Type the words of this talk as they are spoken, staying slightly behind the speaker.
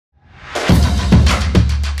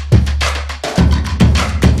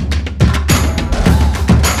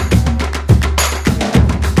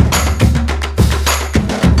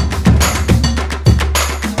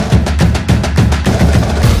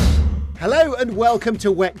and welcome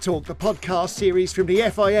to WEC Talk, the podcast series from the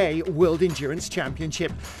FIA World Endurance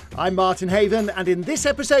Championship. I'm Martin Haven, and in this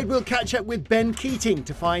episode we'll catch up with Ben Keating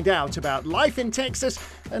to find out about life in Texas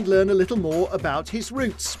and learn a little more about his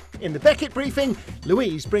roots. In the Beckett Briefing,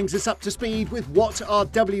 Louise brings us up to speed with what our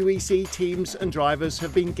WEC teams and drivers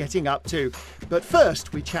have been getting up to. But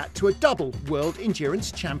first, we chat to a double World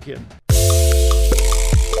Endurance champion.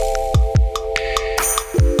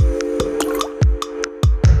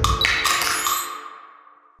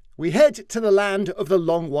 We head to the land of the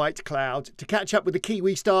long white cloud to catch up with the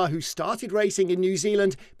Kiwi star who started racing in New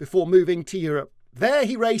Zealand before moving to Europe. There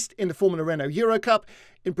he raced in the Formula Renault Euro Cup,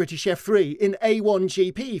 in British F3, in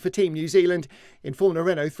A1GP for Team New Zealand, in Formula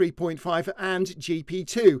Renault 3.5 and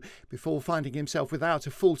GP2, before finding himself without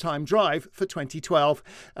a full-time drive for 2012.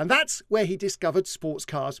 And that's where he discovered sports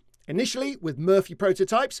cars, initially with Murphy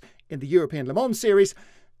prototypes in the European Le Mans Series,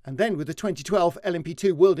 and then with the 2012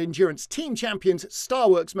 LMP2 World Endurance Team Champions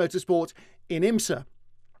Starworks Motorsport in IMSA.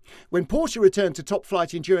 When Porsche returned to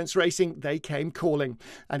top-flight endurance racing, they came calling.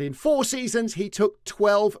 And in 4 seasons, he took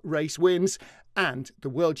 12 race wins and the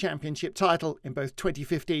World Championship title in both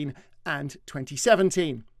 2015 and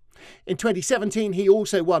 2017. In 2017, he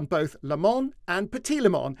also won both Le Mans and Petit Le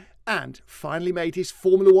Mans and finally made his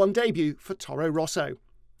Formula One debut for Toro Rosso.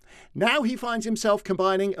 Now he finds himself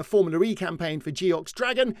combining a Formula E campaign for Geox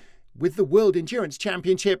Dragon with the World Endurance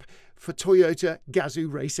Championship for Toyota Gazoo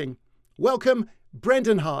Racing. Welcome,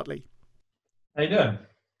 Brendon Hartley. How you doing?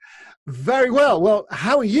 Very well. Well,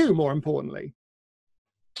 how are you, more importantly?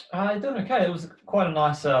 Doing okay. It was quite a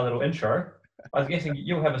nice little intro. I was guessing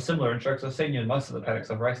you'll have a similar intro because I've seen you in most of the paddocks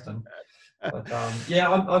I've raced in. But yeah,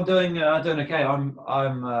 I'm doing okay. I'm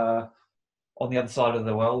on the other side of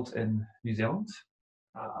the world in New Zealand.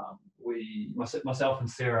 Myself and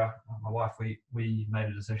Sarah, my wife, we made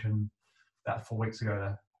a decision about 4 weeks ago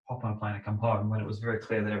to hop on a plane and come home when it was very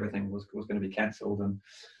clear that everything was going to be cancelled. And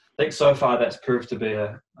I think so far that's proved to be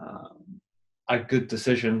a good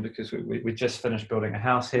decision because we just finished building a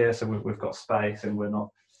house here, so we've got space and we're not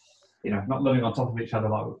living on top of each other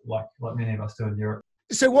like many of us do in Europe.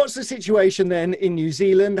 So what's the situation then in New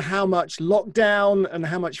Zealand? How much lockdown and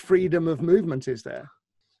how much freedom of movement is there?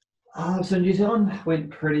 So New Zealand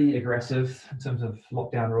went pretty aggressive in terms of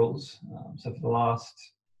lockdown rules. So for the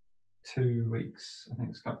last 2 weeks, I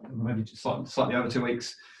think it's maybe just slightly over 2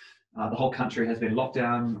 weeks, the whole country has been locked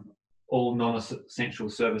down. All non-essential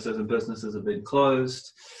services and businesses have been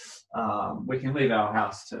closed. We can leave our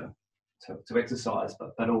house to exercise,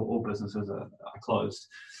 but all businesses are closed.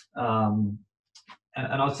 And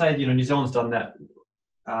I'd say New Zealand's done that.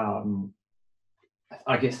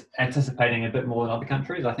 I guess anticipating a bit more than other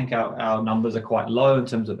countries. I think our numbers are quite low in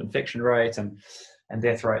terms of infection rate and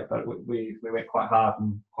death rate, but we went quite hard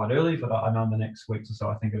and quite early. But I know in the next weeks or so,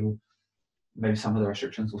 I think maybe some of the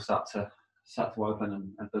restrictions will start to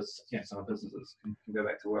open and some of businesses can go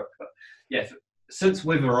back to work. But yeah, since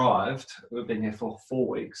we've arrived, we've been here for 4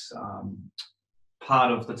 weeks.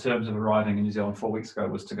 Part of the terms of arriving in New Zealand 4 weeks ago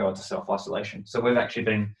was to go into self-isolation. So we've actually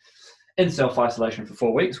been in self-isolation for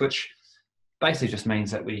 4 weeks, which basically just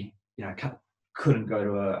means that we, couldn't go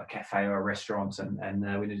to a cafe or a restaurant,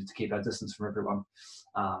 and we needed to keep our distance from everyone.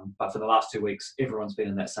 But for the last 2 weeks, everyone's been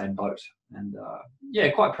in that same boat, and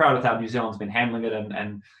quite proud of how New Zealand's been handling it,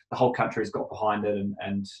 and the whole country's got behind it,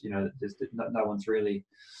 and there's no one's really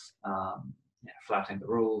flouting the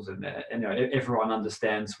rules, and everyone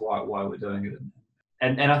understands why we're doing it.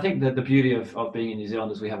 And I think that the beauty of being in New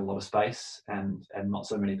Zealand is we have a lot of space and not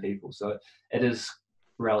so many people, so it is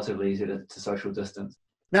relatively easy to social distance.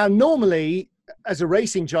 Now, normally, as a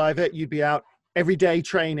racing driver, you'd be out every day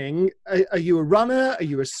training. Are you a runner? Are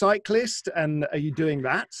you a cyclist? And are you doing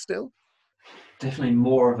that still? Definitely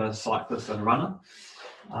more of a cyclist than a runner.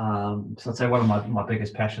 So I'd say one of my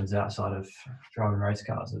biggest passions outside of driving race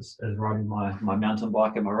cars is riding my mountain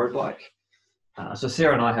bike and my road bike. So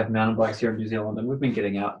Sarah and I have mountain bikes here in New Zealand, and we've been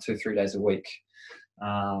getting out 2-3 days a week.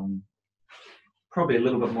 Probably a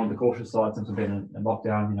little bit more on the cautious side since we've been in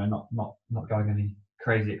lockdown, not going any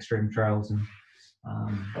crazy extreme trails, and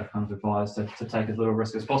that kind of advised to take as little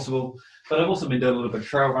risk as possible. But I've also been doing a little bit of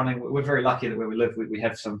trail running. We're very lucky that where we live, we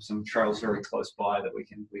have some trails very close by that we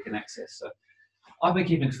can access. So I've been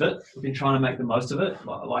keeping fit. We've been trying to make the most of it,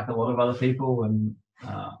 like a lot of other people, and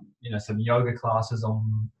some yoga classes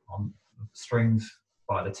on streamed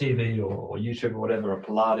by the TV or YouTube or whatever, or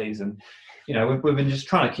Pilates, and we've been just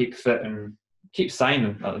trying to keep fit and keep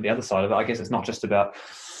sane. On the other side of it, I guess it's not just about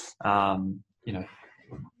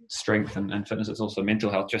strength and fitness, it's also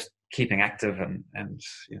mental health, just keeping active, and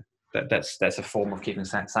that's a form of keeping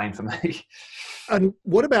sane for me. And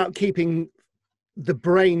what about keeping the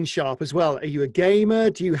brain sharp as well. Are you a gamer?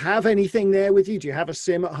 Do you have anything there with you? Do you have a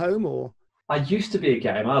sim at home or? I used to be a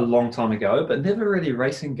gamer a long time ago, but never really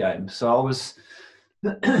racing games. So I was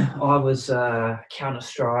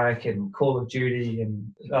Counter-Strike and Call of Duty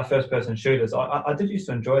and first-person shooters. I did used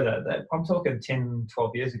to enjoy that. I'm talking 10,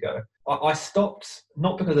 12 years ago. I stopped,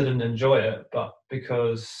 not because I didn't enjoy it, but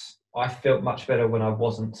because I felt much better when I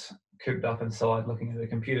wasn't cooped up inside looking at a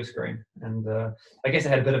computer screen. And I guess I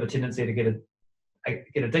had a bit of a tendency to get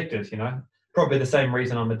addicted, you know. Probably the same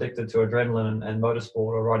reason I'm addicted to adrenaline and motorsport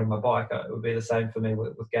or riding my bike. It would be the same for me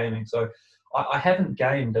with gaming. So I haven't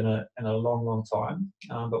gamed in a long, long time.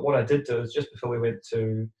 But what I did do is just before we went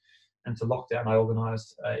into lockdown, I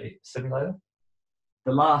organised a simulator.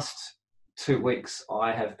 The last 2 weeks,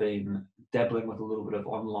 I have been dabbling with a little bit of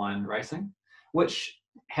online racing, which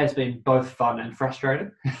has been both fun and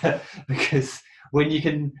frustrating because when you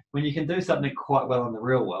can do something quite well in the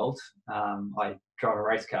real world, I drive a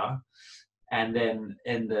race car, and then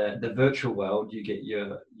in the virtual world, you get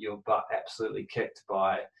your butt absolutely kicked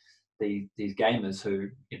by these gamers who,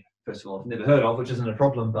 you know, first of all, I've never heard of, which isn't a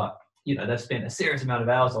problem, but you know, they've spent a serious amount of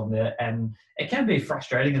hours on there, and it can be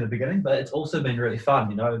frustrating in the beginning, but it's also been really fun,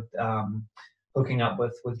 you know, hooking up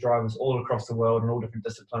with drivers all across the world and all different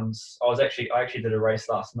disciplines. I actually did a race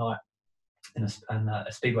last night in a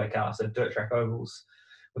speedway car, so dirt track ovals,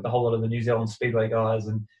 with a whole lot of the New Zealand speedway guys.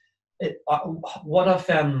 And what I've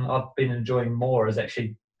found I've been enjoying more is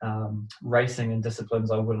actually racing in disciplines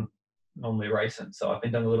I wouldn't normally race in. So I've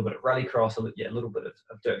been doing a little bit of rallycross, a little bit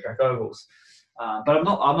of dirt track ovals, but I'm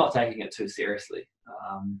not taking it too seriously.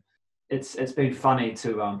 It's been funny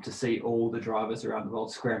to see all the drivers around the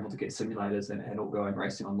world scramble to get simulators and all going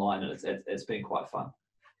racing online, and it's been quite fun.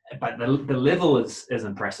 But the level is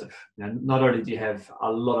impressive. You know, not only do you have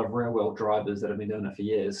a lot of real world drivers that have been doing it for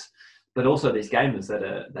years, but also these gamers that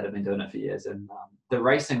have been doing it for years. And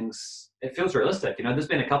the it feels realistic. You know, there's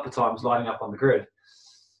been a couple of times lining up on the grid,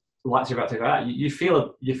 lights are about to go out. You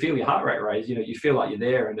feel your heart rate raise. You know, you feel like you're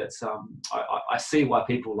there, and it's I see why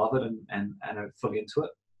people love it and are fully into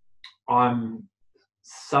it. I'm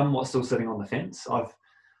somewhat still sitting on the fence.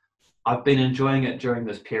 I've been enjoying it during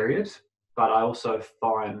this period, but I also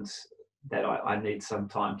find that I need some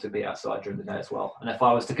time to be outside during the day as well. And if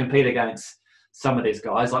I was to compete against some of these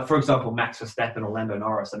guys, like for example Max Verstappen or Lando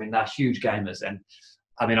Norris, I mean, they're huge gamers, and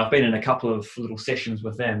I mean, I've been in a couple of little sessions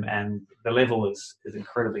with them, and the level is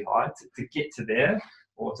incredibly high. To get to there,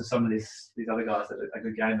 or to some of these other guys that are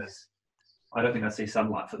good gamers, I don't think I see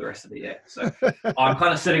sunlight for the rest of the year. So I'm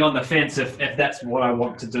kind of sitting on the fence if that's what I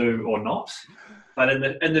want to do or not. But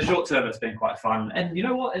in the short term, it's been quite fun. And you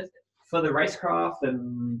know what? For the racecraft,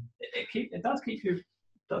 and it does keep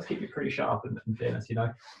you pretty sharp. In fairness, you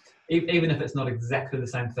know, even if it's not exactly the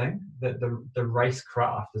same thing, the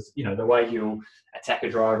racecraft is, you know, the way you'll attack a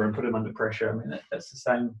driver and put him under pressure. I mean, that's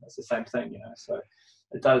the same thing, you know. So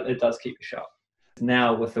it does keep you sharp.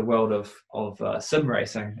 Now with the world of sim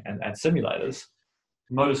racing and simulators,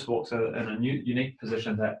 motorsports are in a unique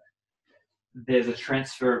position that there's a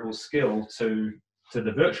transferable skill to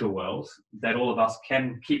the virtual world that all of us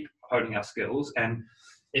can keep honing our skills. And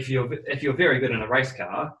if you're very good in a race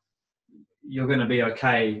car, you're going to be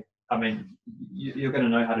okay. I mean, you're going to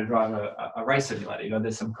know how to drive a race simulator. You know,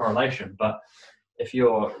 there's some correlation. But if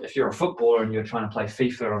you're a footballer and you're trying to play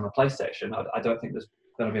FIFA on the PlayStation, I don't think there's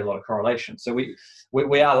going to be a lot of correlation. So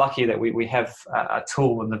we are lucky that we have a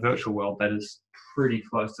tool in the virtual world that is pretty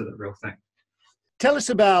close to the real thing. Tell us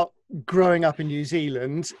about growing up in New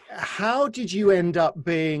Zealand. How did you end up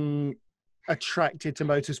being attracted to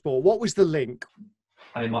motorsport? What was the link?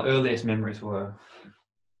 I mean, my earliest memories were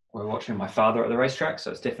watching my father at the racetrack,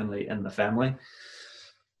 so it's definitely in the family.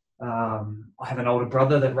 I have an older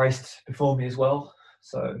brother that raced before me as well.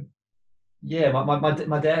 So yeah,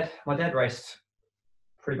 my dad raced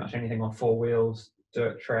pretty much anything on four wheels,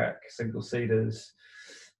 dirt track, single seaters,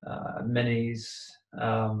 minis.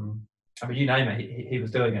 I mean, you name it, he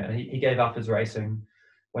was doing it. He gave up his racing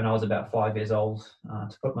when I was about 5 years old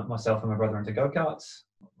to put myself and my brother into go-karts.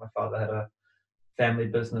 My father had a family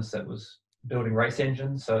business that was building race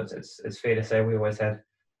engines, so it's fair to say we always had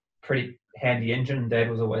pretty handy engine, and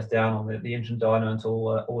Dad was always down on the engine dyno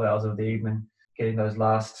until all hours of the evening, getting those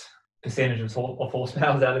last percentages of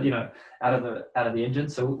horsepower out of the engine.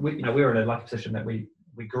 So we were in a lucky position that we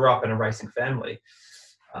grew up in a racing family.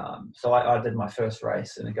 So I did my first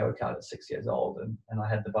race in a go-kart at 6 years old, and I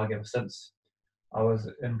had the bug ever since. I was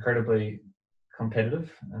incredibly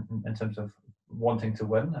competitive in terms of wanting to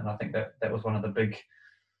win, and I think that was one of the big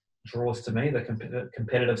draws to me, the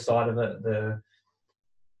competitive side of it,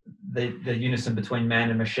 the unison between man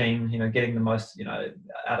and machine, getting the most,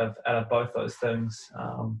 out of both those things.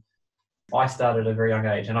 I started at a very young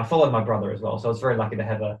age, and I followed my brother as well. So I was very lucky to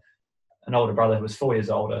have an older brother who was 4 years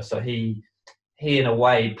older. So he in a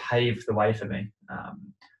way paved the way for me.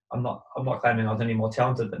 I'm not claiming I was any more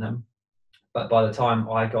talented than him, but by the time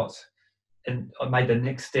I made the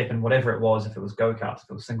next step in whatever it was, if it was go-karts, if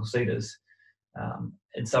it was single seaters,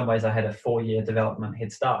 in some ways I had a 4-year development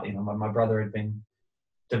head start. My brother had been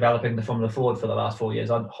developing the Formula Ford for the last 4 years.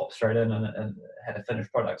 I'd hopped straight in and had a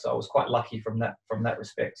finished product. So I was quite lucky from that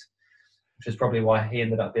respect, which is probably why he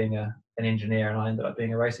ended up being an engineer and I ended up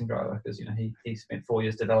being a racing driver, because he spent 4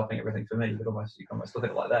 years developing everything for me. You can almost look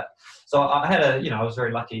at it like that. So I had I was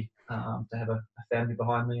very lucky to have a family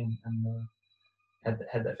behind me and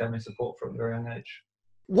had that family support from a very young age.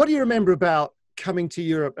 What do you remember about coming to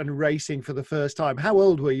Europe and racing for the first time? How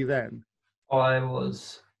old were you then? I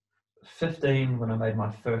was 15 when I made my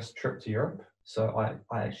first trip to Europe. So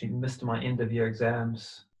I actually missed my end of year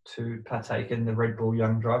exams to partake in the Red Bull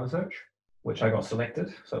Young Driver Search, which I got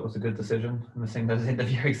selected. So it was a good decision, missing those end of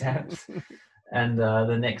year exams. And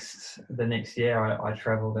the next year I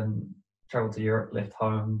traveled to Europe, left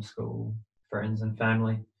home, school, friends and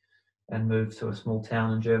family, and moved to a small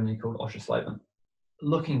town in Germany called Oschersleben.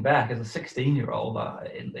 Looking back as a 16-year-old,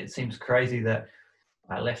 it seems crazy that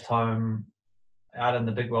I left home out in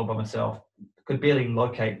the big world by myself, could barely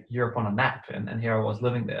locate Europe on a map, and here I was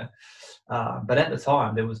living there. But at the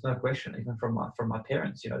time, there was no question, even from my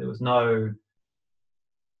parents. There was no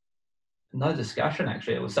discussion.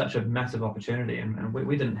 Actually, it was such a massive opportunity, and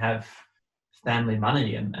we didn't have family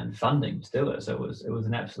money and funding to do it. So it was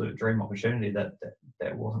an absolute dream opportunity that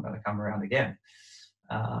wasn't going to come around again.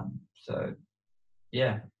 So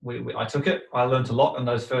yeah, I took it. I learned a lot in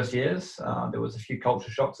those first years. There was a few culture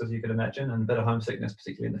shocks, as you could imagine, and a bit of homesickness,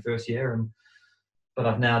 particularly in the first year. But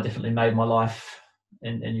I've now definitely made my life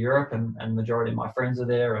in Europe, and the majority of my friends are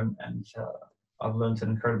there, and I've learned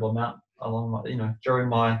an incredible amount during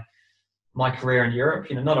my career in Europe.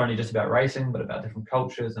 Not only just about racing, but about different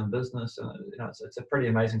cultures and business. And it's a pretty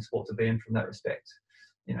amazing sport to be in from that respect.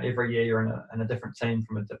 Every year you're in a different team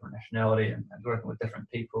from a different nationality, and working with different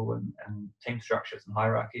people and team structures and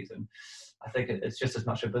hierarchies. And I think it's just as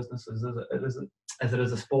much a business as it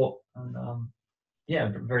is a sport. And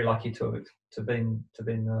I'm very lucky to been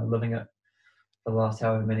living it for the last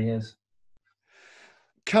however many years.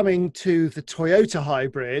 Coming to the Toyota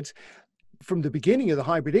hybrid, from the beginning of the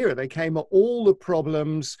hybrid era, they came at all the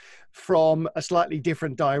problems from a slightly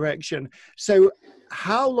different direction. So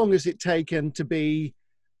how long has it taken to be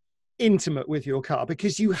intimate with your car?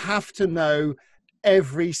 Because you have to know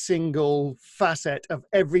every single facet of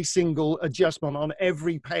every single adjustment on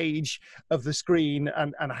every page of the screen,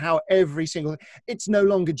 and how it's no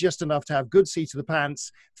longer just enough to have good seat of the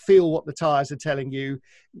pants, feel what the tires are telling you.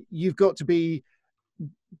 You've got to be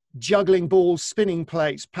juggling balls, spinning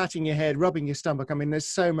plates, patting your head, rubbing your stomach. I mean, there's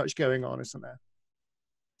so much going on, isn't there?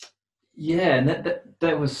 Yeah, and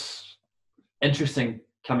that was interesting,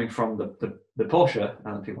 coming from the Porsche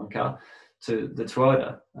P1 car to the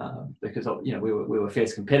Toyota, because we were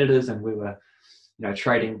fierce competitors, and we were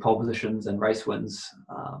trading pole positions and race wins.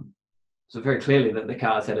 So very clearly that the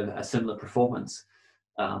cars had a similar performance,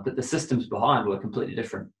 but the systems behind were completely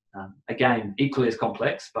different. Again, equally as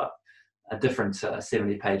complex, but a different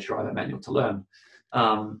 70-page driver manual to learn.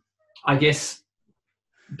 I guess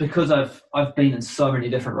because I've been in so many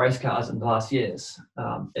different race cars in the last years,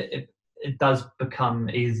 it does become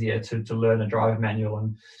easier to learn a driver manual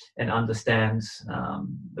and understand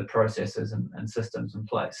the processes and systems in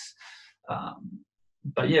place.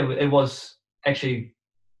 But yeah, it was actually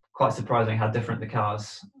quite surprising how different the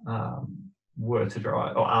cars were to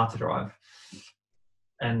drive, or are to drive.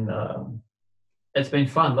 And it's been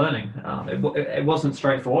fun learning. It wasn't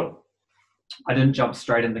straightforward. I didn't jump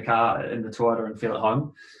straight in the car in the Toyota and feel at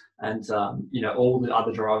home. And all the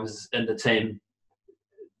other drivers in the team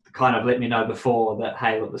kind of let me know before that,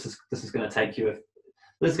 hey, look, this is going to take you a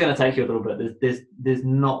little bit. There's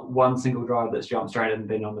not one single driver that's jumped straight in and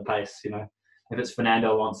been on the pace. If it's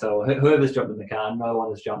Fernando Alonso or whoever's jumped in the car, no one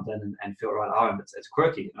has jumped in and feel right at home. It's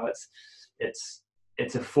quirky. It's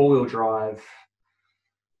a 4-wheel drive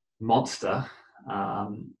monster,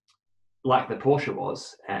 like the Porsche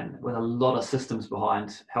was, and with a lot of systems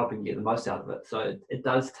behind helping you get the most out of it. So it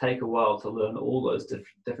does take a while to learn all those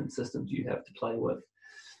different systems you have to play with,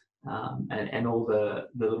 and all the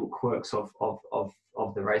little quirks of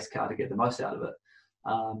the race car to get the most out of it.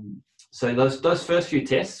 So those first few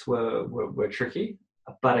tests were tricky,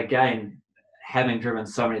 but again, having driven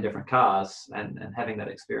so many different cars and having that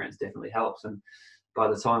experience definitely helps. And by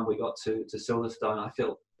the time we got to Silverstone, I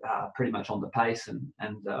felt pretty much on the pace, and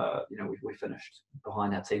you know, we finished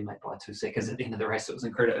behind our teammate by 2 seconds at the end of the race. It was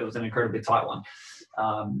incredible. It was an incredibly tight one.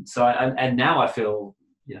 So and now I feel,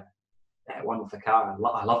 you know, at one with the car,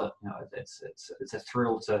 I love it. You know, it's a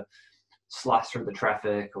thrill to slice through the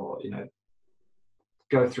traffic, or, you know,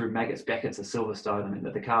 go through Maggots, Beckett to Silverstone. I mean,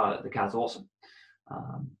 the car's awesome.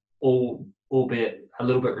 Albeit a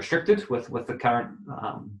little bit restricted with the current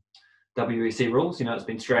WEC rules. You know, it's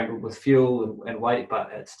been strangled with fuel and weight, but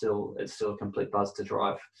it's still a complete buzz to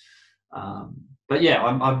drive. But yeah,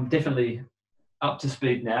 I'm definitely up to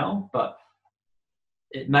speed now. But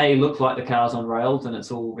it may look like the car's on rails and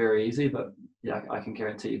it's all very easy, but yeah, I can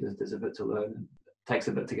guarantee you there's a bit to learn. It takes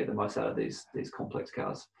a bit to get the most out of these complex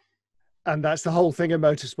cars. And that's the whole thing in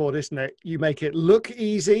motorsport, isn't it? You make it look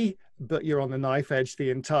easy, but you're on the knife edge the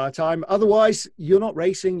entire time. Otherwise, you're not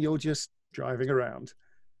racing, you're just driving around.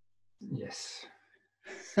 Yes.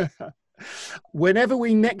 Whenever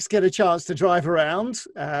we next get a chance to drive around,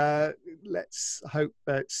 let's hope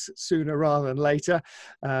that's sooner rather than later.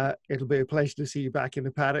 It'll be a pleasure to see you back in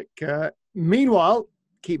the paddock. Meanwhile,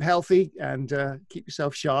 keep healthy and keep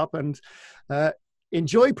yourself sharp, and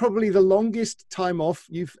enjoy probably the longest time off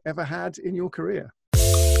you've ever had in your career.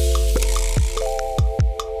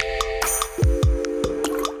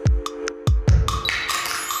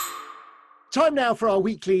 Time now for our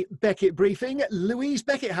weekly Beckett briefing. Louise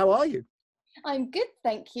Beckett, how are you? I'm good,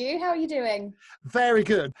 thank you. How are you doing? Very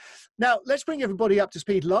good. Now, let's bring everybody up to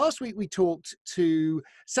speed. Last week, we talked to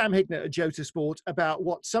Sam Hignett at Jota Sport about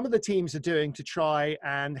what some of the teams are doing to try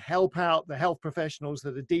and help out the health professionals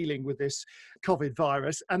that are dealing with this COVID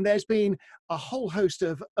virus. And there's been a whole host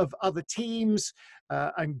of other teams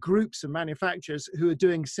and groups and manufacturers who are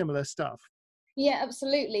doing similar stuff. Yeah,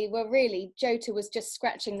 absolutely. Well, really, Jota was just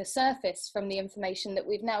scratching the surface from the information that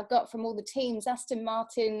we've now got from all the teams. Aston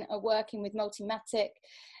Martin are working with Multimatic,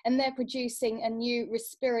 and they're producing a new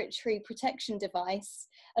respiratory protection device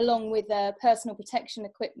along with personal protection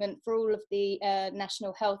equipment for all of the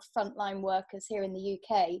national health frontline workers here in the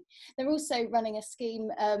UK. They're also running a scheme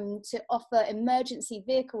to offer emergency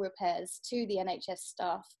vehicle repairs to the NHS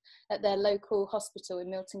staff at their local hospital in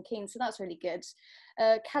Milton Keynes, so that's really good.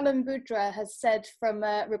 Callum Boudra has said from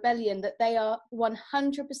Rebellion that they are 100%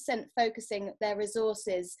 focusing their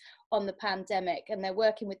resources on the pandemic, and they're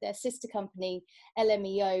working with their sister company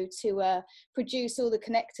LMEO to produce all the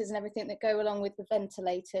connectors and everything that go along with the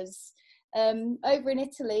ventilators. Over in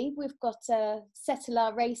Italy, we've got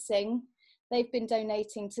Zealand Racing. They've been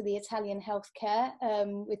donating to the Italian healthcare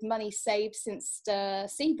with money saved since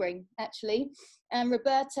Sebring, actually. And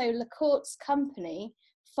Roberto Lacorte's company,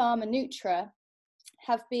 Pharma Nutra,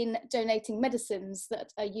 have been donating medicines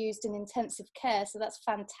that are used in intensive care. So that's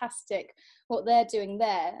fantastic what they're doing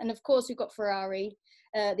there. And of course, we've got Ferrari,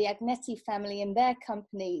 the Agnetti family and their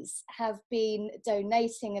companies have been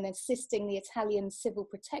donating and assisting the Italian Civil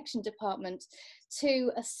Protection Department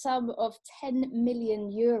to a sum of 10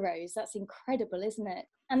 million euros. That's incredible, isn't it?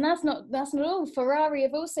 And that's not all. Ferrari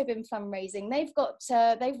have also been fundraising.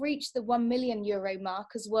 They've reached the 1 million euro mark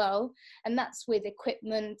as well. And that's with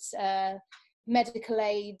equipment, medical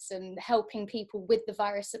aids and helping people with the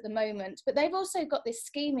virus at the moment. But they've also got this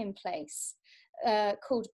scheme in place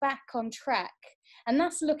called Back on Track. And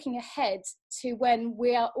that's looking ahead to when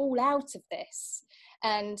we are all out of this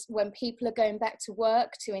and when people are going back to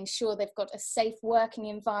work to ensure they've got a safe working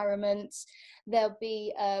environment. They'll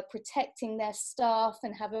be protecting their staff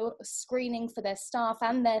and have a screening for their staff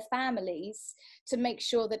and their families to make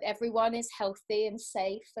sure that everyone is healthy and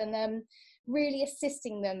safe, and really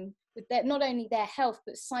assisting them with not only their health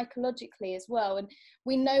but psychologically as well. And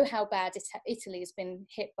we know how bad Italy has been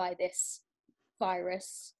hit by this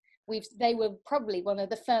virus. They were probably one of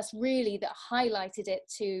the first really that highlighted it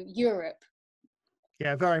to Europe.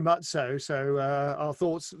 Yeah, very much so. So our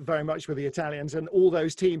thoughts very much with the Italians and all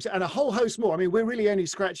those teams and a whole host more. I mean, we're really only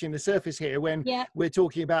scratching the surface here when we're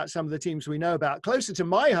talking about some of the teams we know about. Closer to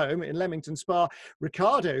my home in Leamington Spa,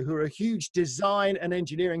 Ricardo, who are a huge design and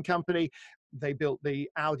engineering company. They built the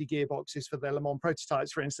Audi gearboxes for their Le Mans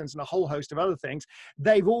prototypes, for instance, and a whole host of other things.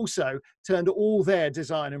 They've also turned all their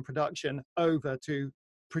design and production over to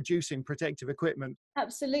producing protective equipment.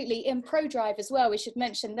 Absolutely. In ProDrive as well, we should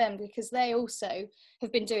mention them because they also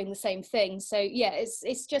have been doing the same thing. So yeah,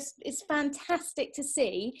 it's fantastic to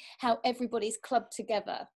see how everybody's clubbed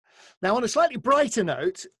together. Now, on a slightly brighter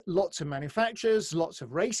note, lots of manufacturers, lots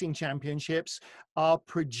of racing championships are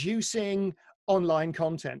producing online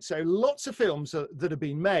content. So lots of films that have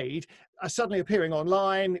been made are suddenly appearing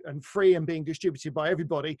online and free and being distributed by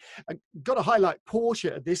everybody. I've got to highlight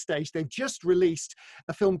Porsche at this stage. They've just released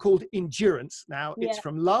a film called Endurance. Now, it's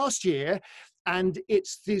from last year. And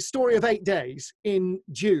it's the story of 8 days in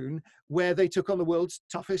June where they took on the world's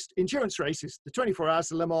toughest endurance races, the 24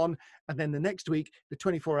 hours of Le Mans, and then the next week, the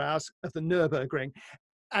 24 hours of the Nürburgring.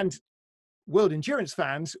 And world endurance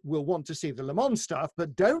fans will want to see the Le Mans stuff,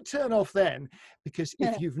 but don't turn off then, because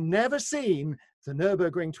if you've never seen the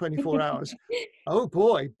Nürburgring 24 hours, oh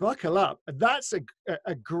boy, buckle up. That's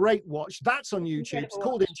a great watch. That's on YouTube. It's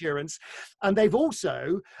called Endurance. And they've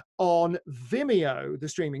also on Vimeo, the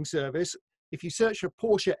streaming service, if you search for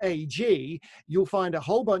Porsche AG, you'll find a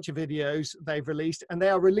whole bunch of videos they've released, and they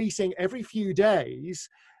are releasing every few days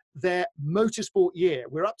their motorsport year.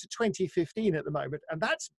 We're up to 2015 at the moment, and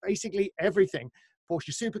that's basically everything.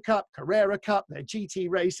 Porsche Super Cup, Carrera Cup, their GT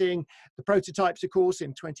racing, the prototypes, of course,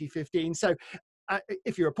 in 2015. So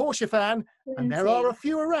if you're a Porsche fan, and there are a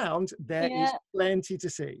few around, there is plenty to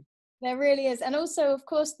see. There really is. And also, of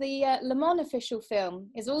course, the Le Mans official film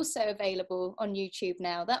is also available on YouTube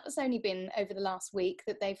now. That was only been over the last week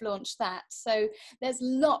that they've launched that. So there's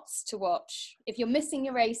lots to watch. If you're missing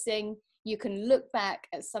your racing, you can look back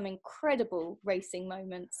at some incredible racing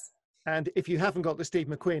moments. And if you haven't got the Steve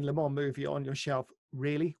McQueen Le Mans movie on your shelf,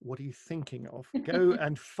 really, what are you thinking of? Go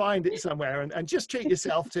and find it somewhere and just treat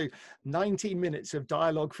yourself to 19 minutes of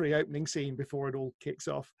dialogue-free opening scene before it all kicks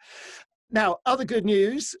off. Now, other good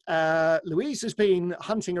news, Louise has been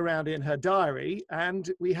hunting around in her diary, and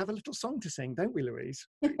we have a little song to sing, don't we, Louise?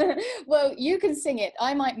 Well, you can sing it.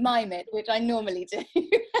 I might mime it, which I normally do.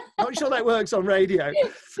 Not sure that works on radio.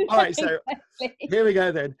 All right, so here we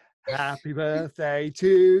go then. Happy birthday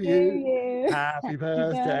to you. Happy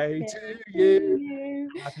birthday to you.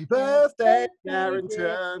 Happy birthday, Darren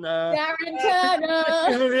Turner. Darren Turner.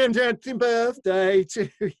 Happy birthday to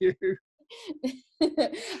you.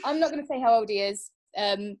 I'm not going to say how old he is.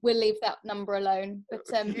 We'll leave that number alone. But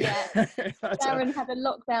yeah, Darren had a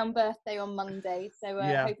lockdown birthday on Monday, so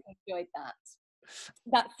I hope you enjoyed that.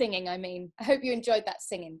 That singing, I mean. I hope you enjoyed that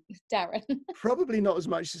singing, Darren. Probably not as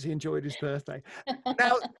much as he enjoyed his birthday.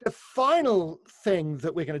 Now, the final thing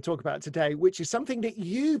that we're going to talk about today, which is something that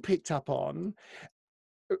you picked up on,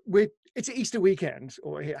 it's Easter weekend,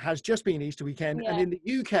 or it has just been Easter weekend. And in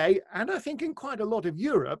the UK, and I think in quite a lot of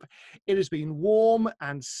Europe, it has been warm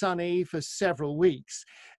and sunny for several weeks.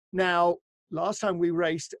 Now, last time we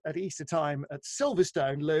raced at Easter time at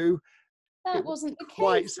Silverstone, Lou, that wasn't the case,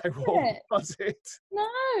 quite so warm, was it?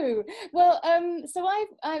 No. Well, so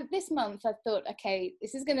I this month I thought, okay,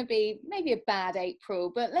 this is going to be maybe a bad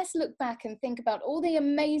April, but let's look back and think about all the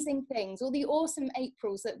amazing things, all the awesome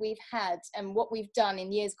Aprils that we've had and what we've done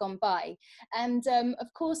in years gone by. And of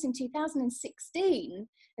course, in 2016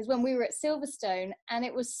 is when we were at Silverstone, and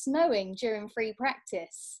it was snowing during free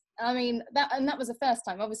practice. I mean, that was the first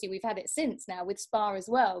time. Obviously, we've had it since now with Spa as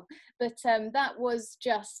well, but that was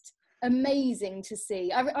just amazing to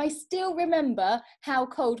see. I still remember how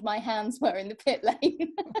cold my hands were in the pit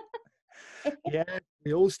lane. Yeah,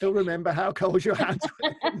 we all still remember how cold your hands were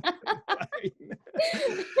in the lane.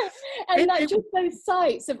 And like just those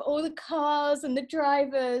sights of all the cars and the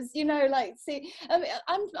drivers, you know, like see, I mean,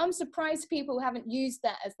 I'm surprised people haven't used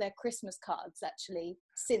that as their Christmas cards actually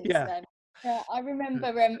since then. I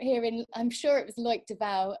remember hearing, I'm sure it was Loic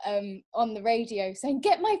Duval on the radio saying,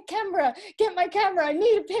 get my camera, I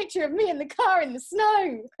need a picture of me in the car in the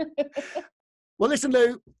snow. Well, listen,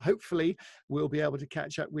 Lou, hopefully we'll be able to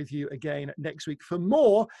catch up with you again next week for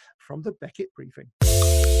more from the Beckett Briefing.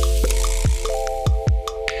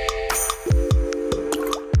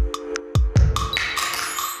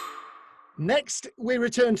 Next, we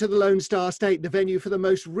return to the Lone Star State, the venue for the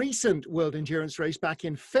most recent World Endurance race back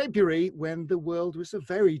in February, when the world was a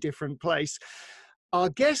very different place. Our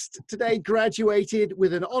guest today graduated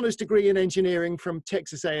with an honours degree in engineering from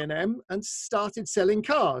Texas A&M and started selling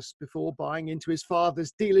cars before buying into his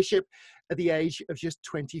father's dealership at the age of just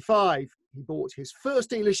 25. He bought his first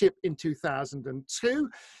dealership in 2002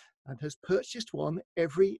 and has purchased one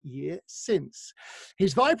every year since.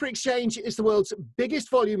 His Viper Exchange is the world's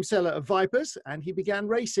biggest volume seller of Vipers, and he began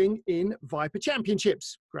racing in Viper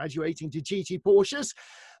Championships, graduating to GT Porsches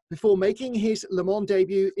before making his Le Mans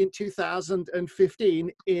debut in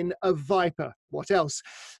 2015 in a Viper. What else?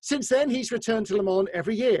 Since then, he's returned to Le Mans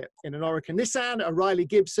every year in an Oreca Nissan, a Riley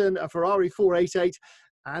Gibson, a Ferrari 488,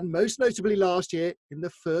 and most notably last year in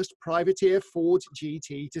the first privateer Ford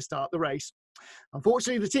GT to start the race.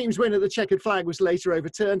 Unfortunately, the team's win at the checkered flag was later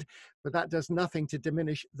overturned, but that does nothing to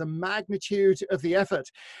diminish the magnitude of the effort.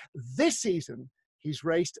 This season, he's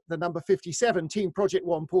raced the number 57 Team Project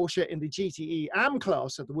One Porsche in the GTE Am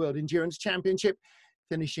class of the World Endurance Championship,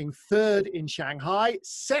 finishing third in Shanghai,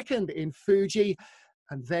 second in Fuji,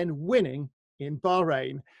 and then winning in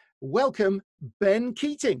Bahrain. Welcome, Ben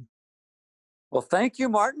Keating. Well, thank you,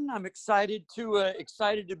 Martin. I'm excited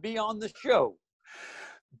to be on the show.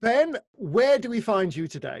 Ben, where do we find you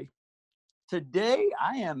today? Today,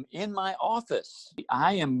 I am in my office.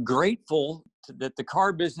 I am grateful that the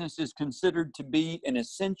car business is considered to be an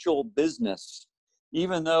essential business,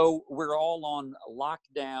 even though we're all on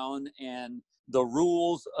lockdown and the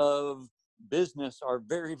rules of business are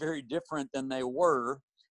very, very different than they were.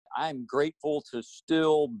 I'm grateful to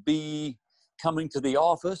still be coming to the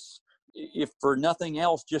office, if for nothing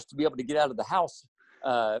else, just to be able to get out of the house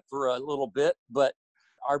for a little bit. But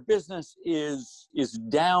our business is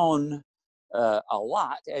down a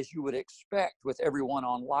lot, as you would expect with everyone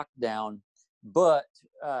on lockdown. But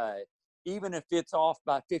even if it's off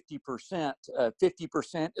by 50%,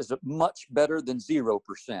 50% is much better than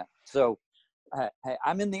 0%. So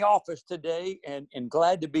I'm in the office today and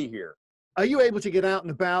glad to be here. Are you able to get out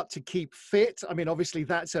and about to keep fit? I mean, obviously,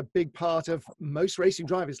 that's a big part of most racing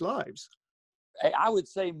drivers' lives. I would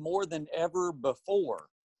say more than ever before.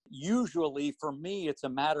 Usually, for me, it's a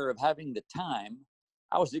matter of having the time.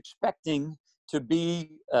 I was expecting to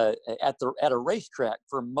be at a racetrack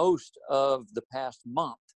for most of the past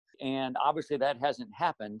month, and obviously that hasn't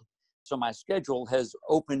happened. So my schedule has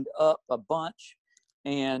opened up a bunch,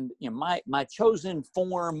 and my chosen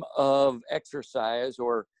form of exercise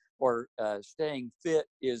or staying fit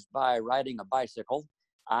is by riding a bicycle.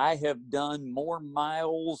 I have done more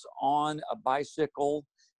miles on a bicycle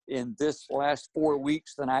in this last 4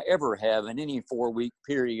 weeks than I ever have in any 4-week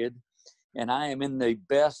period. And I am in the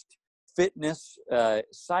best fitness,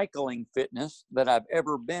 cycling fitness that I've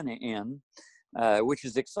ever been in, which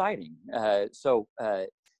is exciting. So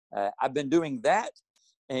I've been doing that.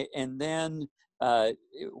 And then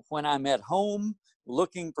when I'm at home,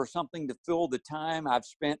 looking for something to fill the time, I've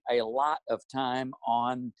spent a lot of time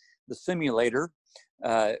on the simulator,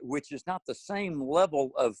 which is not the same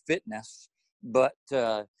level of fitness, but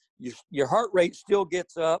your heart rate still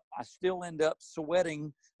gets up. I still end up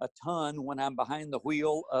sweating a ton when I'm behind the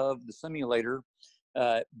wheel of the simulator,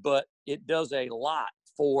 but it does a lot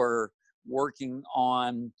for working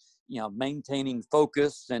on, maintaining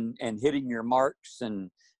focus and hitting your marks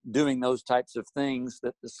and doing those types of things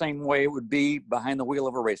that the same way it would be behind the wheel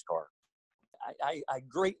of a race car. I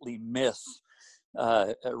greatly miss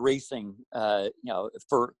racing.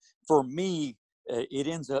 For me, it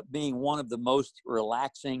ends up being one of the most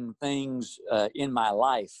relaxing things in my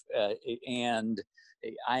life, and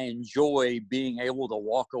I enjoy being able to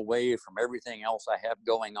walk away from everything else I have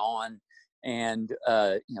going on and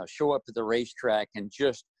show up at the racetrack and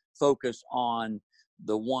just focus on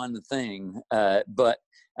the one thing. But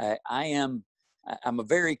I'm a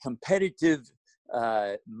very competitive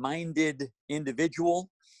minded individual,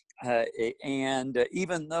 and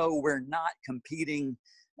even though we're not competing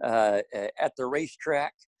at the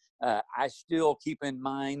racetrack, I still keep in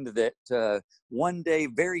mind that one day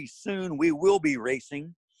very soon we will be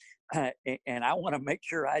racing, and I want to make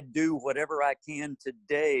sure I do whatever I can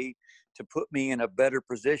today to put me in a better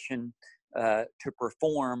position to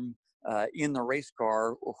perform in the race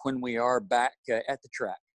car when we are back at the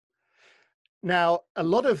track. Now, a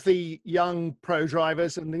lot of the young pro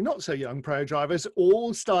drivers and the not so young pro drivers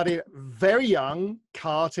all started very young,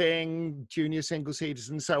 karting, junior single seaters,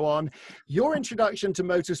 and so on. Your introduction to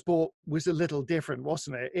motorsport was a little different,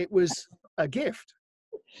 wasn't it? It was a gift.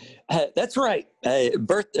 That's right. A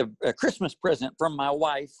Christmas present from my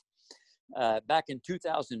wife back in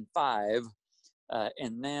 2005.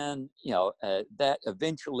 And then, that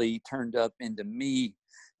eventually turned up into me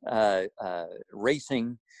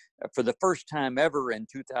racing for the first time ever in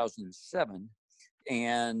 2007.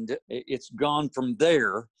 And it's gone from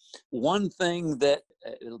there. One thing that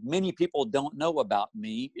many people don't know about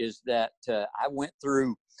me is that I went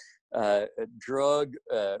through drug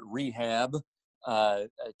rehab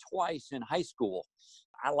twice in high school.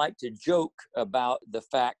 I like to joke about the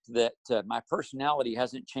fact that my personality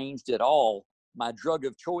hasn't changed at all. My drug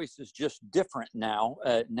of choice is just different now.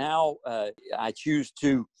 Now I choose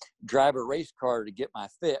to drive a race car to get my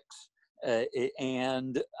fix,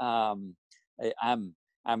 and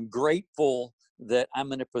I'm grateful that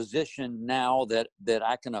I'm in a position now that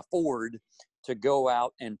I can afford to go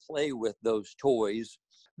out and play with those toys.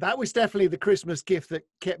 That was definitely the Christmas gift that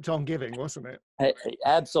kept on giving, wasn't it?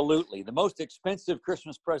 Absolutely, the most expensive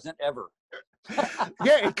Christmas present ever.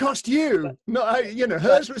 Yeah, it cost you. No,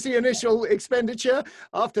 hers was the initial expenditure.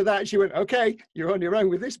 After that, she went, "Okay, you're on your own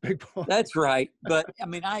with this big boy." That's right. But I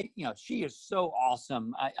mean, she is so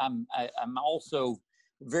awesome. I'm also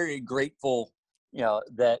very grateful,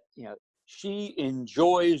 that she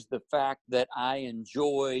enjoys the fact that I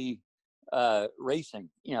enjoy racing.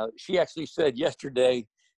 She actually said yesterday,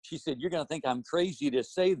 she said, "You're going to think I'm crazy to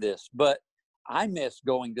say this, but I miss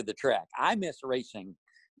going to the track. I miss racing.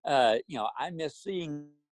 I miss seeing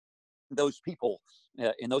those people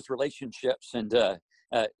in those relationships." And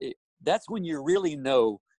that's when you really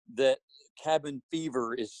know that cabin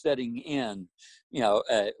fever is setting in.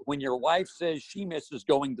 When your wife says she misses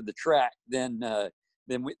going to the track, then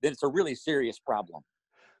it's a really serious problem.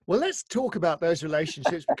 Well, let's talk about those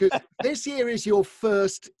relationships, because this year is your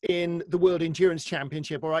first in the World Endurance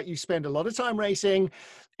Championship. All right, you spend a lot of time racing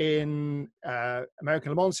in American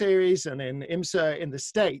Le Mans Series and in IMSA in the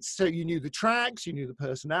States. So you knew the tracks, you knew the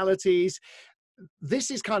personalities. This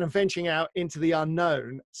is kind of venturing out into the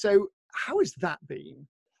unknown. So how has that been?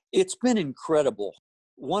 It's been incredible.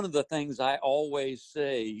 One of the things I always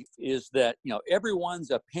say is that, everyone's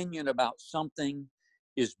opinion about something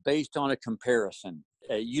is based on a comparison.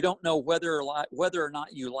 You don't know whether or not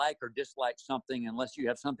you like or dislike something unless you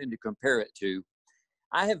have something to compare it to.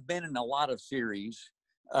 I have been in a lot of series,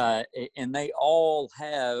 and they all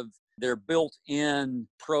have their built-in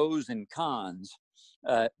pros and cons.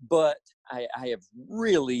 But I have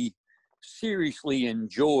really seriously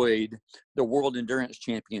enjoyed the World Endurance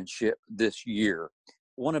Championship this year.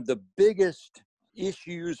 One of the biggest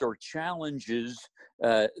issues or challenges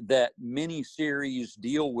that many series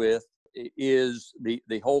deal with is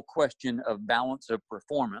the whole question of balance of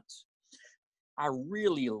performance. I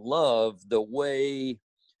really love the way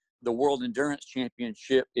the World Endurance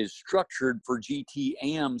Championship is structured for GT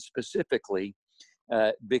Am specifically,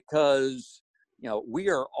 because we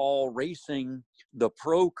are all racing the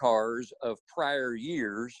pro cars of prior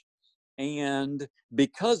years, and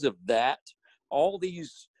because of that, all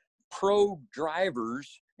these pro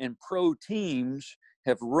drivers and pro teams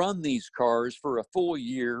have run these cars for a full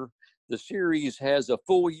year. The series has a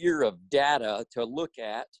full year of data to look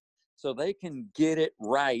at, so they can get it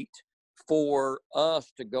right for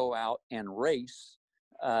us to go out and race.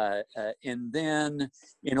 And then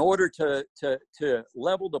in order to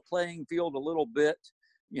level the playing field a little bit,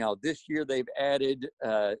 this year they've added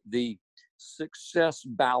the success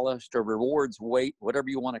ballast or rewards weight, whatever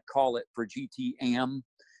you want to call it, for GT Am.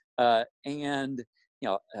 And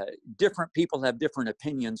different people have different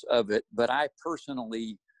opinions of it, but I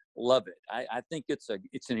personally love it. I think it's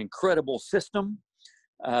an incredible system.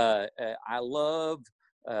 I love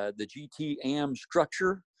the GT Am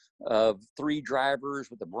structure of 3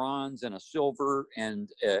 drivers with a bronze and a silver and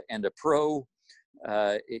a pro.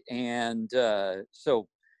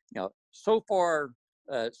 So far,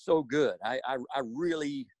 so good. I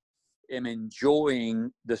really am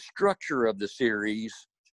enjoying the structure of the series.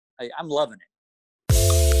 I'm loving it.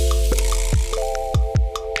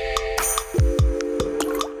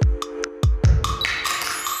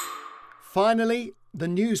 Finally, the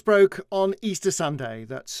news broke on Easter Sunday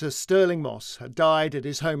that Sir Stirling Moss had died at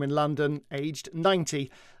his home in London, aged 90,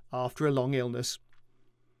 after a long illness.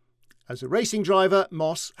 As a racing driver,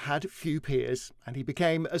 Moss had few peers, and he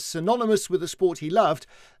became as synonymous with the sport he loved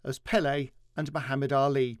as Pelé and Muhammad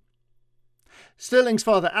Ali. Stirling's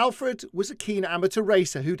father, Alfred, was a keen amateur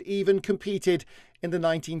racer who'd even competed in the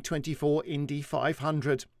 1924 Indy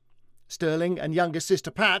 500. Stirling and younger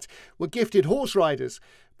sister Pat were gifted horse riders,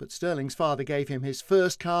 but Stirling's father gave him his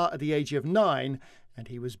first car at the age of 9, and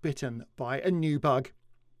he was bitten by a new bug.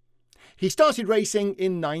 He started racing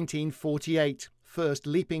in 1948, first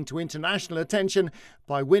leaping to international attention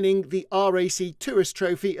by winning the RAC Tourist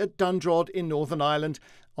Trophy at Dundrod in Northern Ireland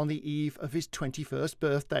on the eve of his 21st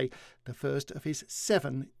birthday, the first of his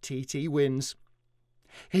 7 TT wins.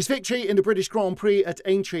 His victory in the British Grand Prix at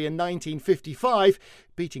Aintree in 1955,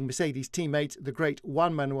 beating Mercedes teammate the great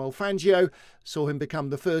Juan Manuel Fangio, saw him become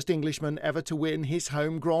the first Englishman ever to win his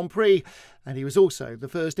home Grand Prix, and he was also the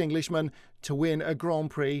first Englishman to win a Grand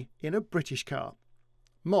Prix in a British car.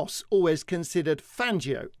 Moss always considered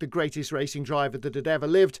Fangio the greatest racing driver that had ever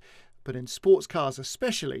lived, but in sports cars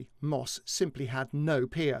especially, Moss simply had no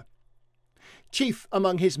peer. Chief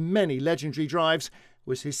among his many legendary drives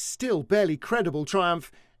was his still barely credible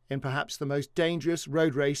triumph in perhaps the most dangerous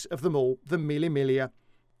road race of them all, the Mille Miglia.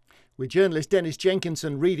 With journalist Dennis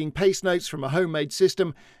Jenkinson reading pace notes from a homemade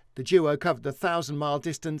system, the duo covered the 1,000-mile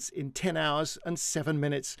distance in 10 hours and 7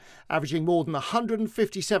 minutes, averaging more than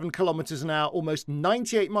 157 kilometres an hour, almost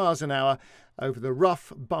 98 miles an hour, over the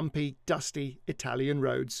rough, bumpy, dusty Italian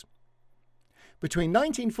roads. Between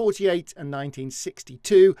 1948 and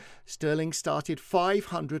 1962, Stirling started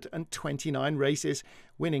 529 races,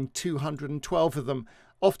 winning 212 of them,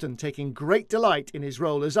 often taking great delight in his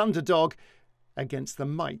role as underdog against the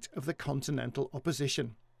might of the continental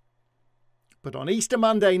opposition. But on Easter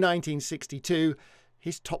Monday 1962,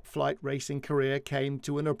 his top-flight racing career came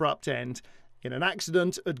to an abrupt end in an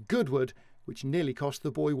accident at Goodwood which nearly cost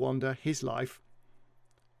the boy wonder his life.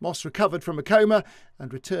 Moss recovered from a coma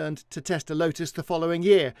and returned to test a Lotus the following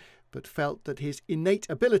year, but felt that his innate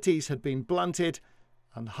abilities had been blunted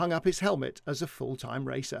and hung up his helmet as a full-time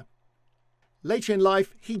racer. Later in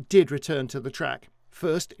life, he did return to the track,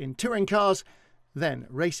 first in touring cars, then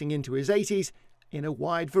racing into his 80s in a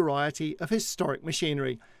wide variety of historic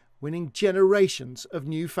machinery, winning generations of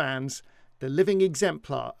new fans, the living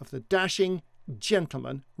exemplar of the dashing,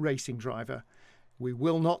 gentleman racing driver. We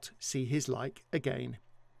will not see his like again.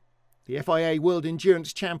 The FIA World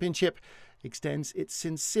Endurance Championship extends its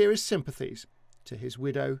sincerest sympathies to his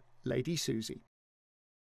widow, Lady Susie.